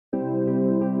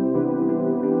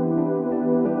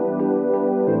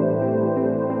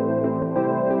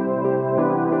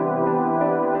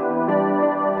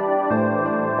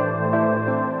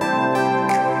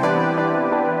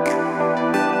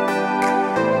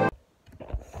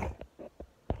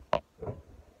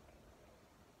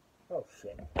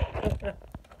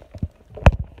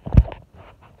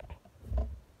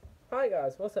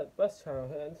guys, what's up? Bus channel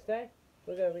here, and today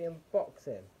we're going to be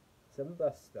unboxing some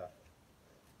bus stuff.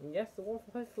 And yes, the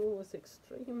 154 was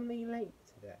extremely late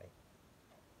today.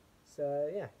 So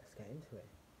yeah, let's get into it.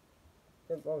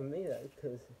 Don't bother me though,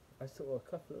 because I saw a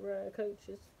couple of rare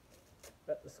coaches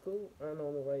at the school and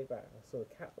on the way back. I saw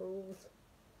cat rules,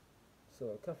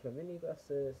 saw a couple of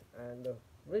minibuses and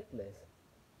Ridleys.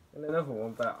 And another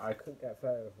one, but I couldn't get a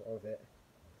photo of it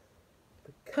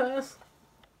because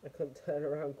I couldn't turn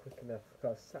around quick enough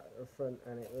because I sat at the front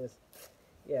and it was,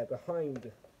 yeah,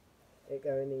 behind it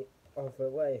going the other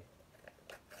way.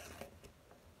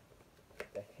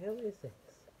 What the hell is this?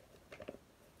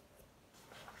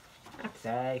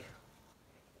 Okay.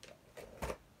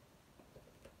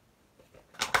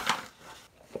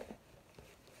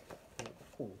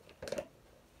 Ooh.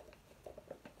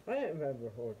 I don't remember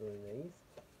ordering these.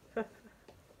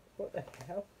 What the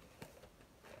hell?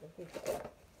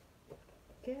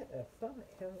 Get the fuck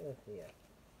out of here.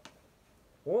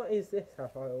 What is this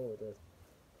have I ordered?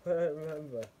 I don't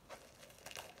remember.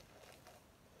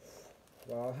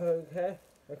 Well, okay.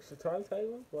 Extra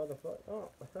timetable? What the fuck?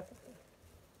 Oh.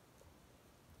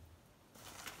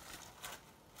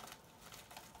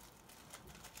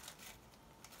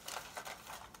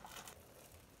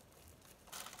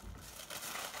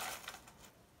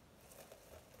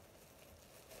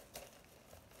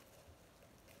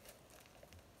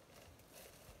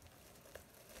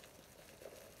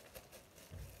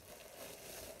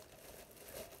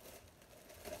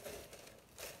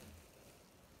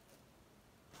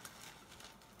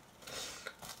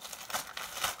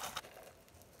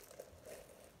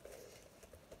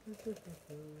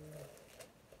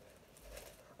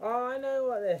 Oh, I know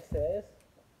what this is.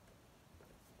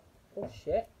 Oh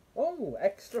shit. Oh,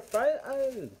 extra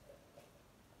photos.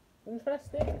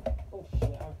 Interesting. Oh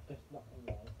shit, I've just knocked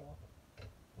them off.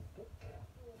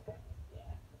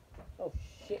 Yeah. Oh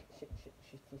shit.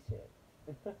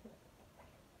 What's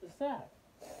that?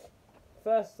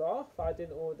 First off, I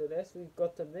didn't order this. We've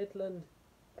got the Midland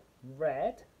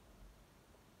Red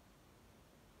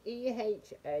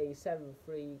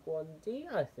EHA731D,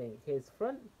 I think, is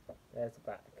front. There's the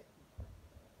back.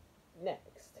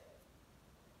 Next,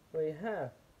 we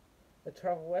have the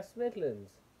Travel West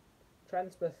Midlands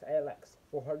Transbus ALX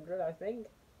 400, I think,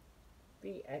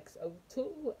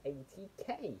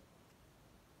 BX0280K.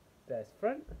 There's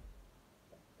front.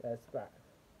 There's the back.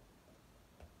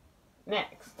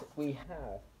 Next, we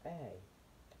have a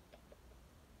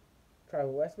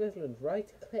Travel West Midlands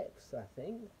Right Eclipse, I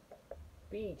think,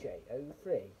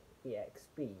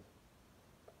 BJ03EXB.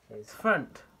 Here's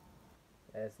front.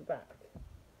 There's the back.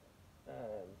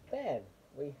 Then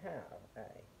we have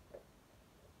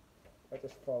I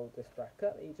just fold this back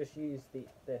up. You just use this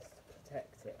to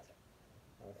protect it,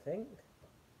 I think.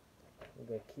 I'm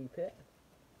going to keep it.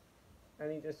 And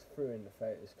he just threw in the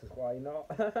photos, because why not?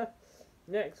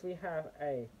 Next we have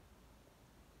a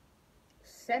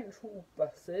Central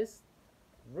Buses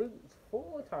Route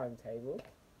 4 timetable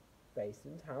based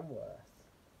in Tamworth.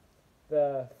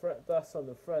 The bus on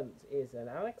the front is an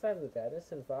Alexander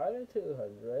Dennis Enviro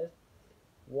 200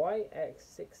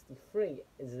 YX63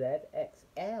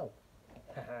 ZXL.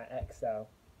 XL.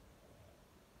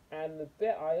 And the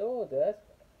bit I ordered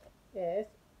is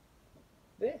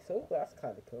this. Oh, that's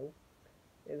kind of cool.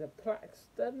 It's a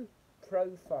Plaxton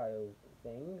Profile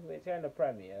thing, which ain't a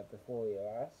Premier before you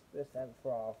ask. This ain't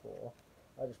for R4.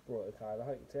 I just brought it, kind of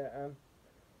liked it.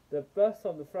 The bus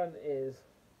on the front is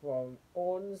from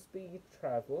Ormsby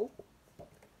Travel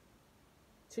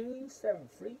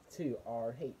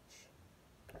 2732RH.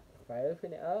 If I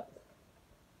open it up,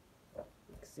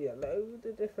 you can see a load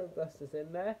of different buses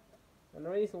in there. And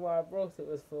the reason why I brought it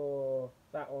was for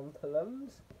that one,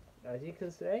 Plums, as you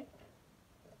can see.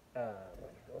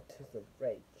 What is the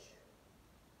reg?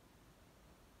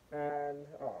 And,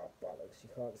 oh bollocks, you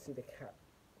can't see the cat.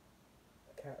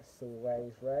 The cat's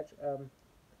always reg.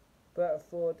 But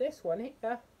for this one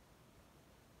here,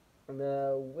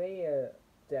 the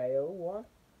Weardale one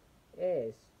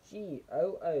is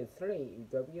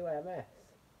G003WMS.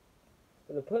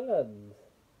 For the Pullums,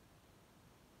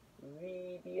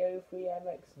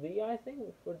 VBO3MXV, I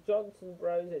think. For Johnson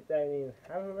Bros, it don't even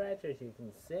have a reg, as you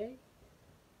can see.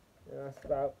 And that's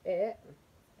about it.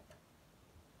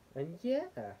 And yeah,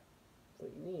 that's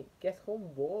what you need. Get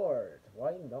on board.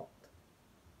 Why not?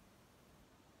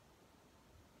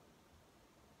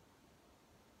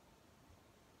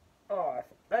 Oh, if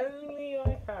only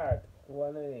I had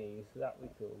one of these, that'd be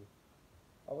cool.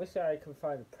 I wish I could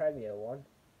find a Premier one.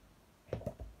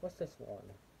 What's this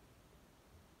one?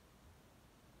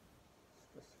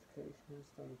 Specifications,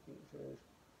 some features.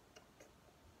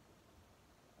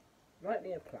 Right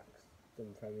near Plax.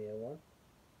 Plaxton Premier one.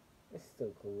 It's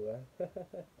still cool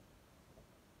though.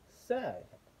 So,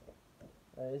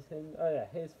 oh yeah,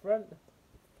 here's front,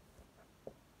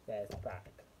 there's back.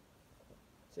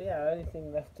 So yeah, the only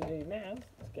thing left to do now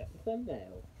is to get the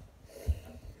thumbnail.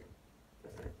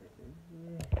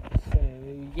 So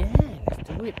yeah, let's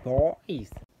do it, boys.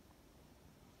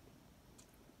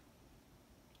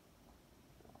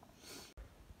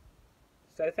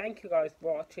 So thank you guys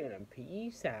for watching and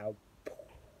peace out.